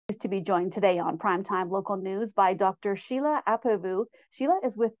To be joined today on Primetime Local News by Dr. Sheila Apavu. Sheila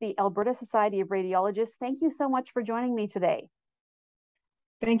is with the Alberta Society of Radiologists. Thank you so much for joining me today.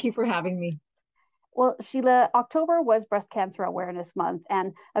 Thank you for having me. Well, Sheila, October was Breast Cancer Awareness Month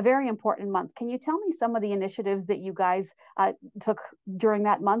and a very important month. Can you tell me some of the initiatives that you guys took during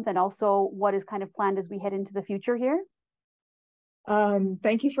that month and also what is kind of planned as we head into the future here?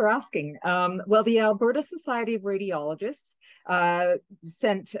 Thank you for asking. Well, the Alberta Society of Radiologists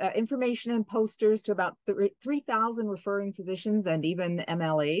sent information and posters to about 3,000 referring physicians and even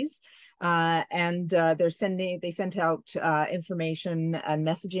MLAs. They sent out information and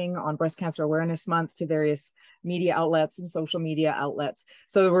messaging on Breast Cancer Awareness Month to various media outlets and social media outlets.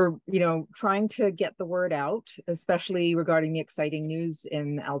 So we're, trying to get the word out, especially regarding the exciting news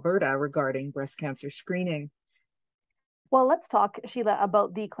in Alberta regarding breast cancer screening. Well, let's talk, Sheila,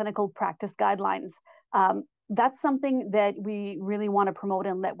 about the clinical practice guidelines. That's something that we really want to promote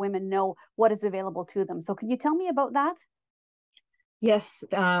and let women know what is available to them. So can you tell me about that? Yes,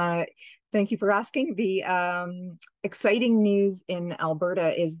 thank you for asking. The exciting news in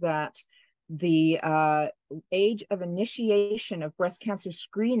Alberta is that the age of initiation of breast cancer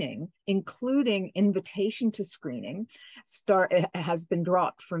screening, including invitation to screening, has been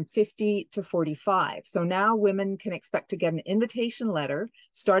dropped from 50 to 45. So now women can expect to get an invitation letter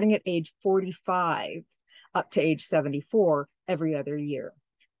starting at age 45 up to age 74 every other year.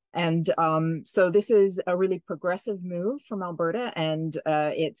 And so this is a really progressive move from Alberta, and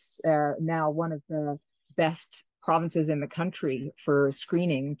it's now one of the best provinces in the country for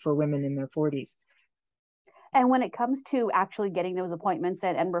screening for women in their 40s. And when it comes to actually getting those appointments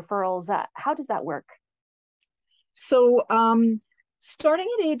and referrals, how does that work? So starting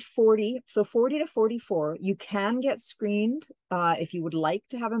at age 40, so 40 to 44, you can get screened if you would like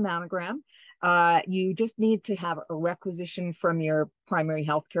to have a mammogram. You just need to have a requisition from your primary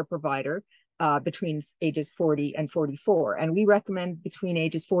healthcare provider between ages 40 and 44. And we recommend between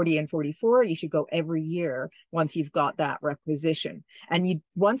ages 40 and 44, you should go every year once you've got that requisition. And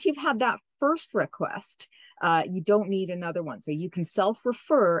once you've had that first request, you don't need another one. So you can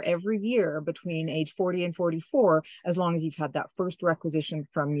self-refer every year between age 40 and 44, as long as you've had that first requisition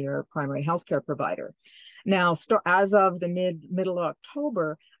from your primary healthcare provider. Now, as of the middle of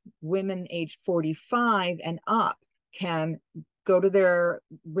October, women aged 45 and up can go to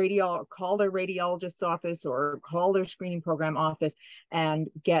call their radiologist's office or call their screening program office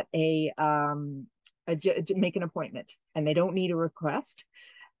and get make an appointment, and they don't need a request.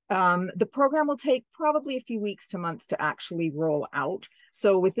 The program will take probably a few weeks to months to actually roll out.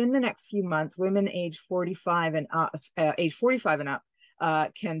 So within the next few months, women age 45 and up,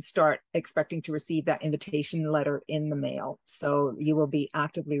 can start expecting to receive that invitation letter in the mail. So you will be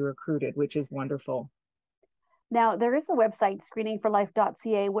actively recruited, which is wonderful. Now, there is a website,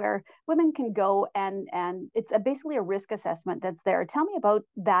 screeningforlife.ca, where women can go and it's basically a risk assessment that's there. Tell me about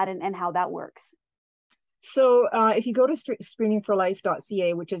that and how that works. So if you go to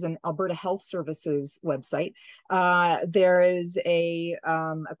screeningforlife.ca, which is an Alberta Health Services website, there is a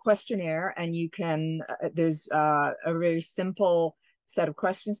questionnaire, and there's a very simple set of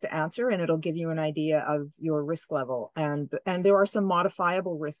questions to answer, and it'll give you an idea of your risk level. And there are some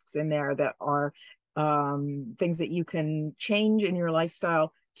modifiable risks in there that are things that you can change in your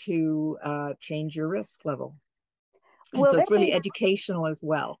lifestyle to change your risk level. And so it's really educational as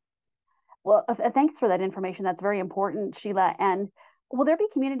well. Well, thanks for that information. That's very important, Sheila. And will there be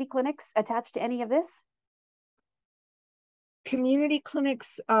community clinics attached to any of this? Community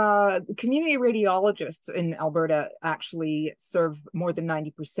clinics, community radiologists in Alberta actually serve more than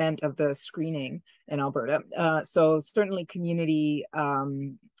 90% of the screening in Alberta. So certainly community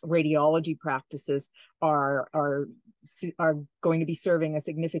radiology practices are going to be serving a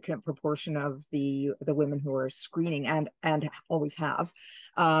significant proportion of the women who are screening and always have.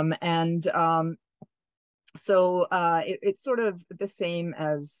 So it's sort of the same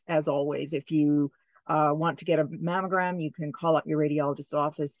as always. If you want to get a mammogram, you can call up your radiologist's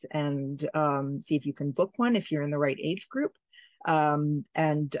office and see if you can book one if you're in the right age group.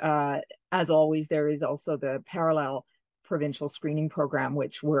 As always, there is also the parallel provincial screening program,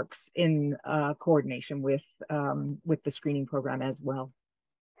 which works in coordination with the screening program as well.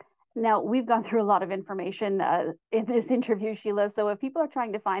 Now, we've gone through a lot of information in this interview, Sheila. So if people are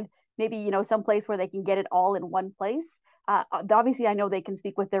trying to find maybe, some place where they can get it all in one place, obviously I know they can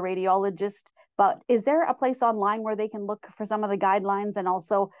speak with their radiologist, but is there a place online where they can look for some of the guidelines and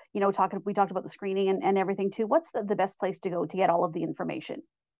also, we talked about the screening and everything too? What's the best place to go to get all of the information?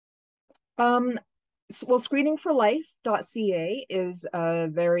 Well, screeningforlife.ca is a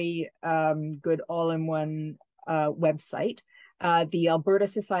very good all-in-one website. The Alberta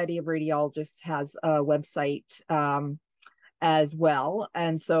Society of Radiologists has a website as well.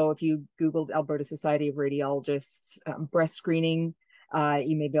 And so if you Googled Alberta Society of Radiologists breast screening,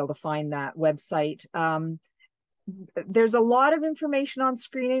 you may be able to find that website. There's a lot of information on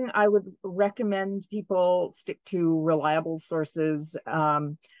screening. I would recommend people stick to reliable sources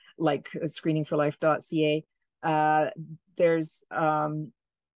like screeningforlife.ca. There's and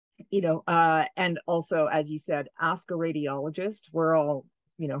also, as you said, ask a radiologist. We're all,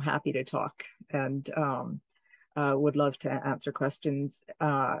 happy to talk and would love to answer questions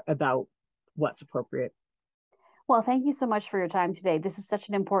about what's appropriate. Well, thank you so much for your time today. This is such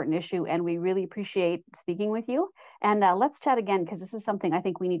an important issue, and we really appreciate speaking with you. And let's chat again, because this is something I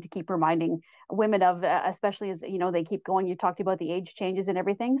think we need to keep reminding women of, especially as they keep going. You talked about the age changes and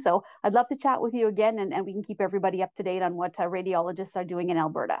everything. So I'd love to chat with you again, and we can keep everybody up to date on what radiologists are doing in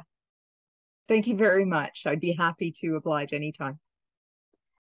Alberta. Thank you very much. I'd be happy to oblige anytime.